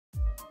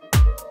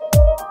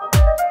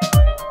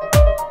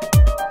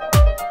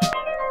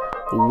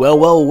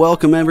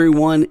Welcome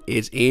everyone.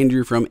 It's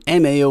Andrew from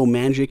MAO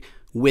Magic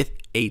with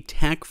a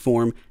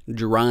Tackform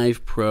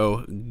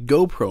DrivePro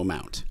GoPro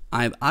mount.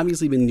 I've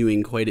obviously been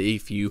doing quite a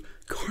few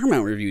car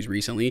mount reviews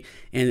recently,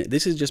 and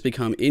this has just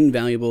become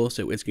invaluable,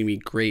 so it's going to be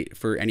great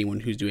for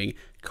anyone who's doing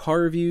car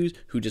reviews,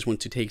 who just want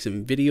to take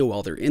some video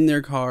while they're in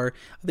their car.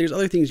 There's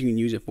other things you can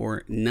use it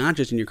for, not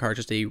just in your car,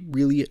 just a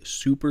really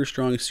super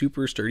strong,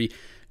 super sturdy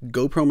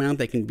GoPro mount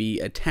that can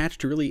be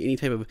attached to really any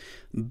type of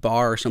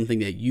bar or something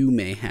that you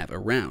may have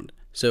around.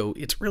 So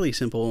it's really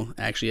simple,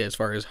 actually, as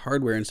far as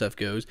hardware and stuff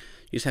goes.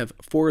 You just have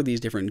 4 of these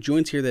different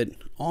joints here that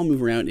all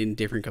move around in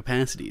different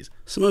capacities.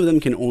 Some of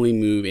them can only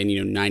move in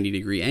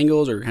 90-degree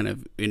angles or kind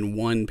of in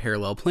one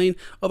parallel plane.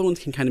 Other ones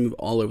can kind of move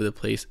all over the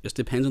place. Just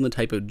depends on the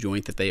type of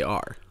joint that they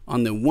are.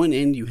 On the one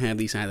end, you have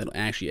the side that'll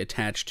actually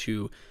attach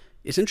to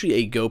essentially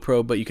a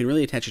GoPro, but you can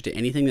really attach it to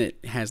anything that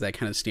has that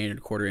kind of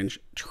standard 1/4-inch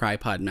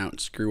tripod mount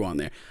screw on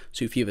there.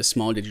 So if you have a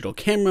small digital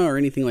camera or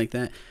anything like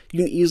that, you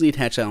can easily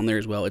attach that on there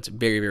as well. It's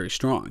very, very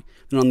strong.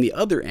 Then on the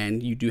other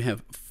end, you do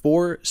have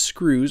 4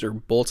 screws, or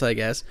bolts I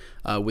guess,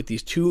 with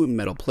these 2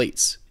 metal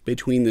plates.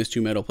 Between those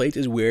 2 metal plates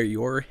is where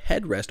your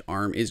headrest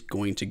arm is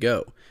going to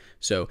go.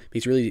 So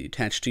it's really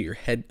attached to your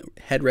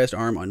headrest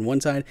arm on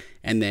one side,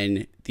 and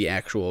then the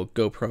actual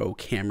GoPro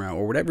camera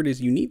or whatever it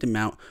is you need to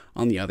mount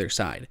on the other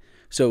side.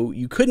 So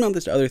you could mount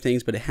this to other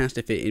things, but it has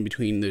to fit in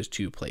between those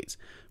 2 plates.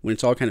 When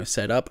it's all kind of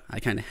set up, I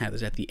kind of have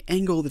this at the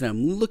angle that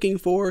I'm looking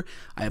for.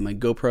 I have my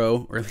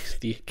GoPro, or at least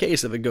the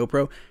case of a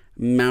GoPro,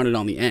 mounted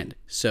on the end.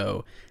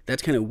 So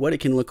that's kind of what it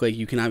can look like.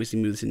 You can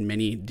obviously move this in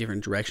many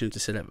different directions to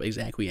set up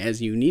exactly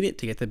as you need it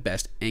to get the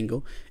best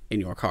angle in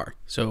your car.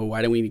 So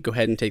why don't we go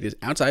ahead and take this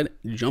outside,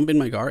 jump in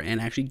my car,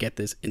 and actually get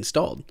this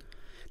installed.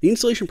 The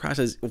installation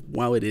process,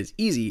 while it is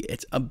easy,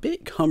 it's a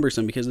bit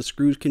cumbersome because the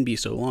screws can be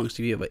so long. So if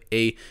you have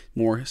a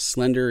more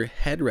slender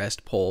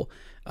headrest pole,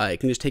 it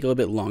can just take a little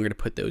bit longer to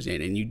put those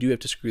in, and you do have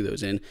to screw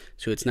those in.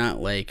 So it's not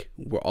like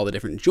all the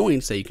different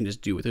joints that you can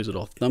just do with those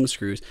little thumb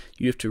screws.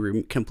 You have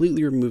to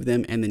completely remove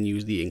them and then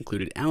use the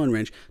included Allen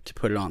wrench to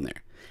put it on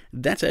there.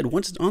 That said,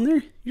 once it's on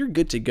there, you're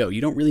good to go. You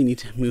don't really need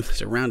to move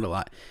this around a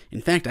lot.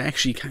 In fact, I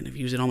actually kind of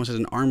use it almost as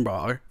an arm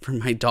bar for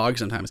my dog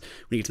sometimes.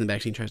 When he gets in the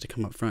backseat, he tries to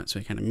come up front, so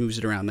he kind of moves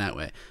it around that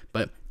way.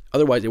 But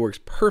otherwise, it works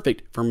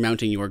perfect for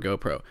mounting your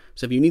GoPro.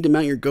 So if you need to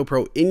mount your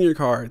GoPro in your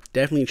car,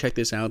 definitely check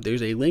this out.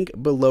 There's a link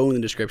below in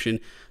the description.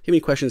 If you have any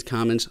questions,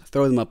 comments,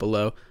 throw them up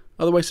below.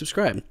 Otherwise,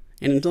 subscribe.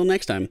 And until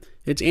next time,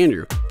 it's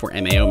Andrew for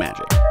MAO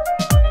Magic.